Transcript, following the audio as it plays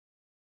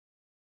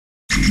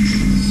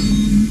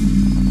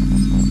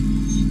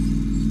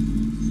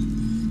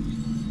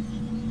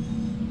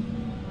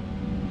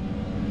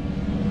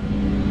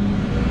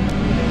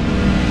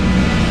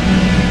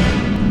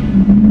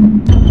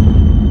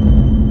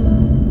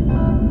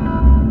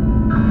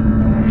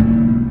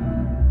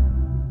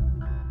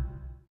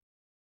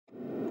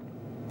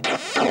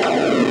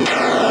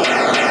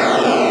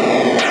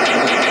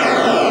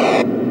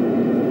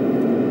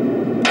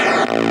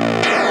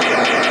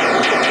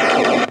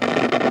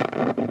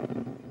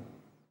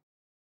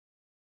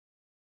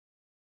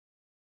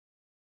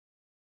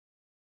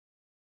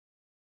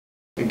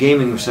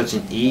Gaming was such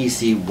an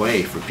easy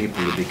way for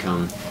people to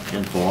become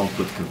involved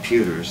with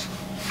computers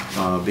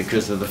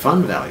because of the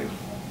fun value,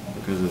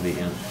 because of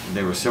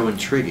they were so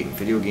intriguing.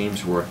 Video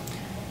games were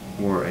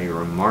a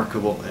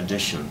remarkable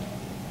addition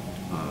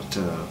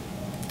to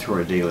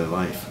our daily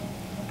life.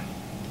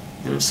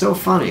 And it's so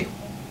funny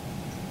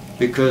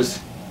because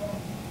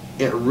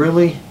it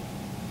really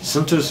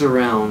centers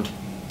around,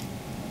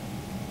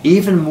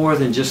 even more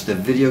than just the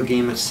video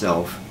game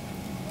itself,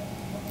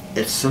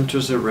 it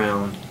centers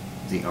around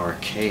the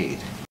arcade.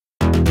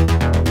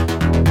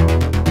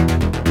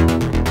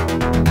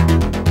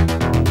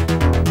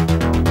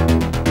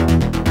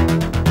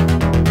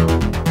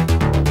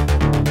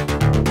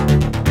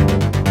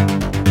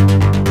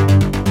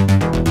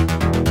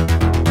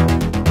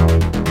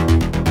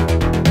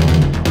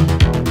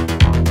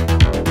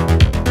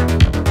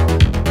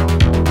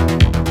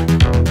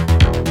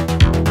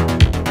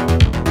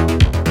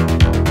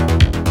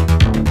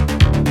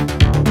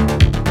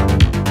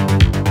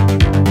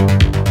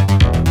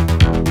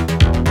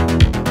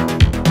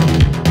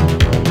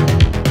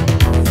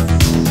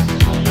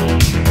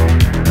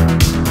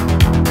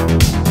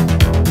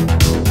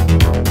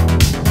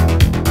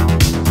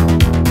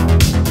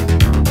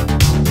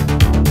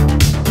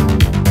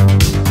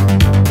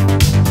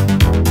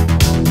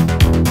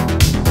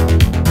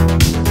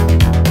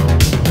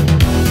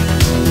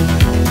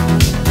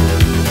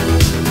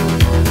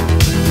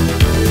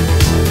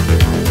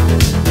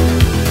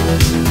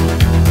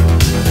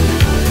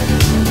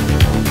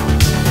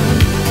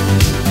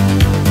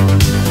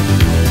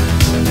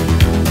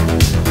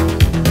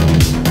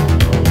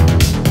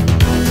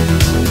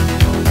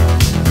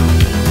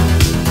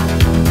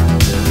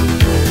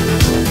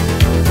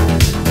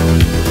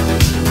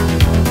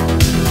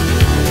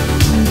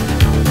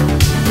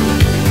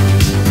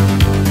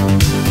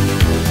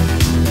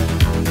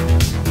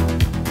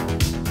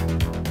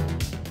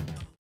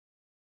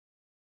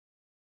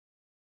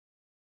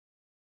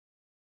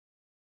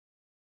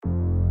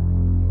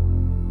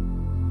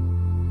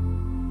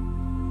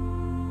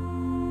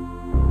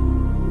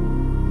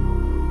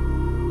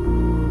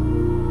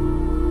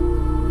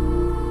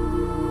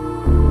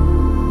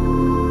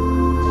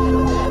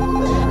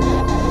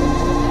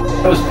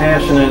 I was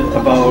passionate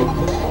about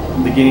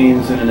the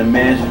games in an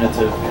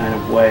imaginative kind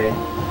of way,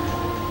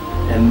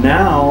 and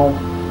now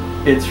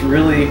it's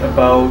really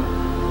about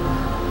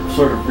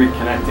sort of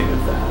reconnecting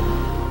with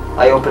that.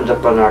 I opened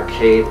up an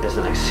arcade as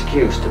an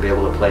excuse to be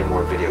able to play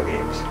more video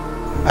games.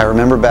 I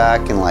remember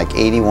back in like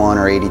 81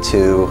 or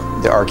 82,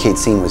 the arcade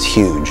scene was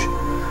huge.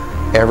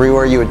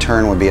 Everywhere you would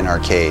turn would be an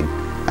arcade.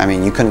 I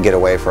mean, you couldn't get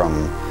away from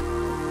them.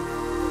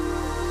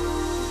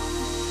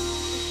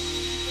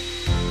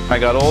 When I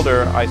got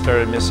older, I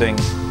started missing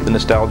the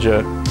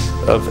nostalgia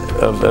of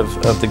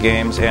the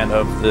games and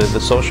of the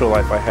social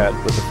life I had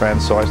with the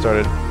friends, so I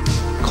started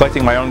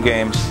collecting my own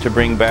games to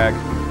bring back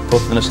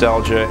both the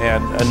nostalgia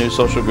and a new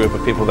social group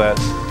of people that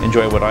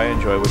enjoy what I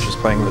enjoy, which is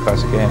playing the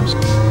classic games.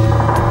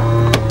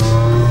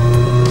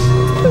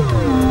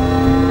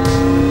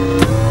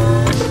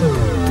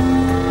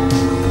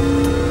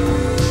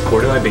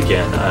 Where do I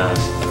begin?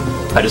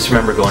 I just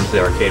remember going to the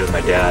arcade with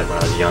my dad when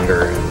I was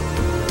younger,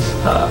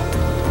 and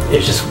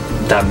it's just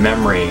that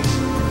memory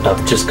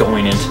of just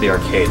going into the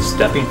arcade,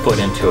 stepping foot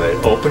into it,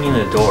 opening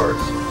the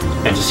doors,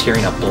 and just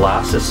hearing a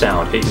blast of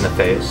sound hit you in the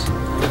face.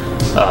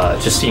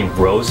 Just seeing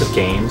rows of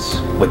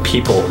games with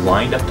people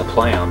lined up to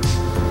play them,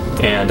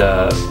 and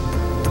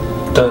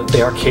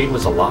the arcade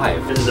was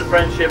alive. And the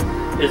friendship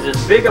is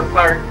as big a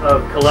part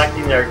of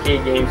collecting the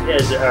arcade games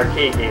as the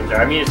arcade games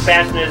are. I mean, as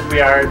passionate as we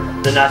are,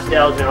 the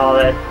nostalgia and all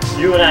that,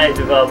 you and I have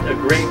developed a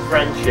great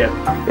friendship.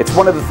 It's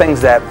one of the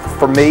things that,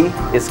 for me,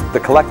 is the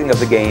collecting of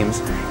the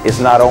games is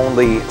not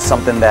only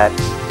something that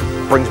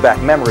brings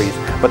back memories,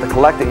 but the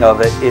collecting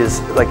of it is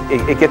like,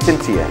 it gets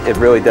into you. It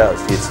really does.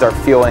 You start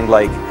feeling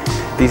like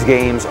these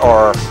games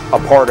are a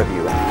part of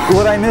you.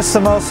 What I missed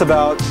the most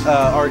about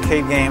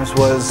arcade games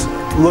was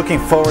looking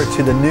forward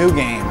to the new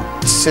game.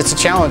 It's a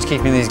challenge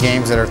keeping these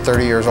games that are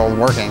 30 years old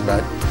working,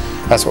 but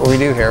that's what we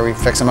do here. We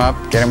fix them up,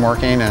 get them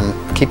working, and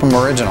keep them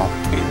original.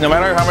 No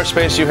matter how much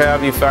space you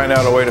have, you find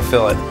out a way to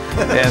fill it,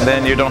 and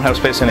then you don't have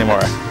space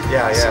anymore.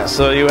 Yeah.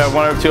 So you have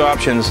one of two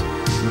options: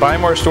 buy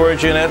more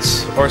storage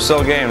units or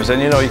sell games.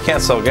 And you know you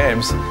can't sell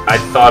games. I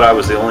thought I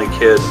was the only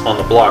kid on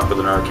the block with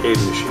an arcade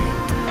machine.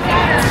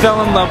 I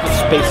fell in love with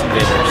Space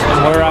Invaders,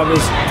 where I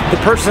was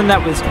the person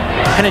that was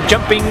kind of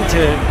jumping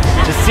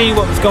to see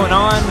what was going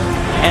on.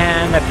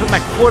 and I put my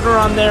quarter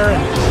on there,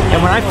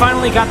 and when I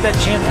finally got that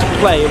chance to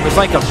play, it was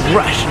like a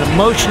rush, an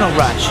emotional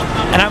rush,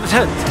 and I was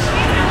hooked.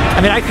 I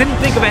mean, I couldn't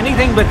think of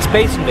anything but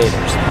Space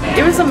Invaders.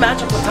 It was a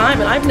magical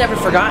time, and I've never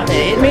forgotten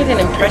it. It made an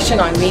impression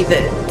on me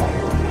that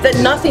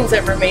nothing's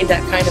ever made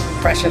that kind of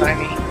impression on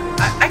me.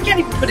 I can't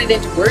even put it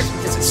into words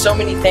because it's so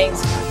many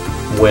things.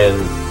 When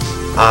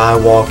I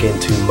walk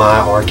into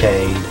my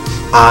arcade,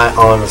 I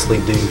honestly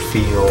do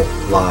feel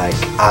like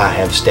I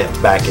have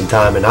stepped back in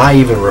time, and I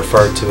even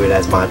refer to it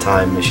as my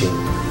time machine.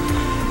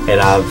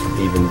 And I've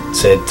even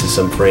said to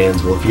some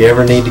friends, well, if you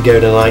ever need to go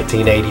to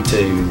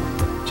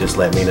 1982, just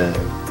let me know.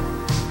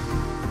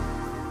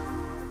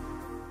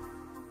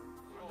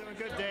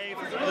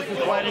 This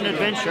is quite an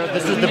adventure.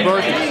 This is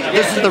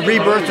the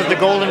rebirth of the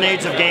golden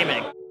age of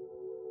gaming.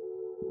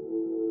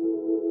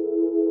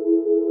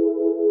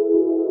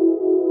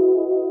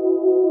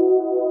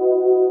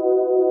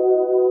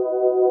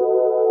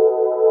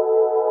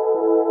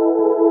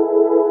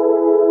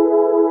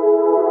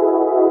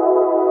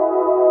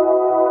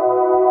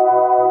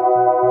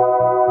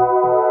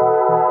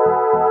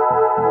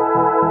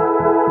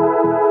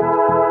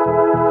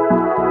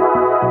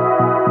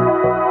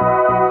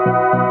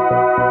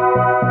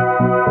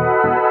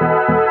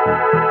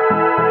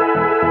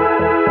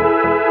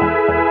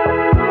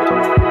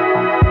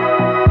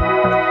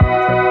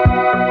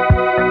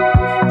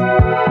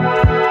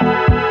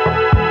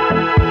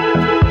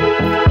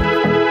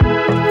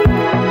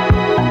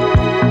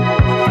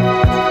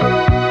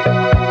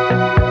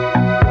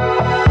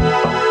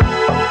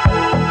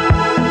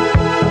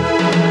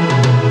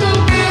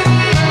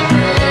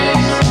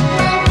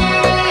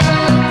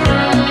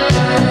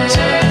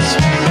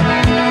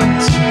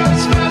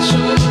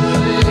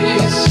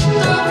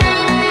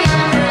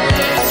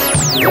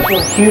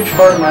 A huge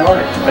part of my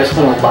life. I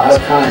spent a lot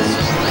of time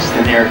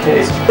in the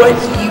arcade. What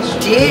you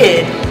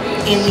did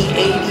in the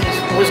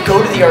 80s was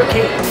go to the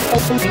arcade.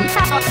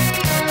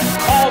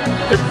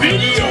 The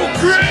video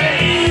craze!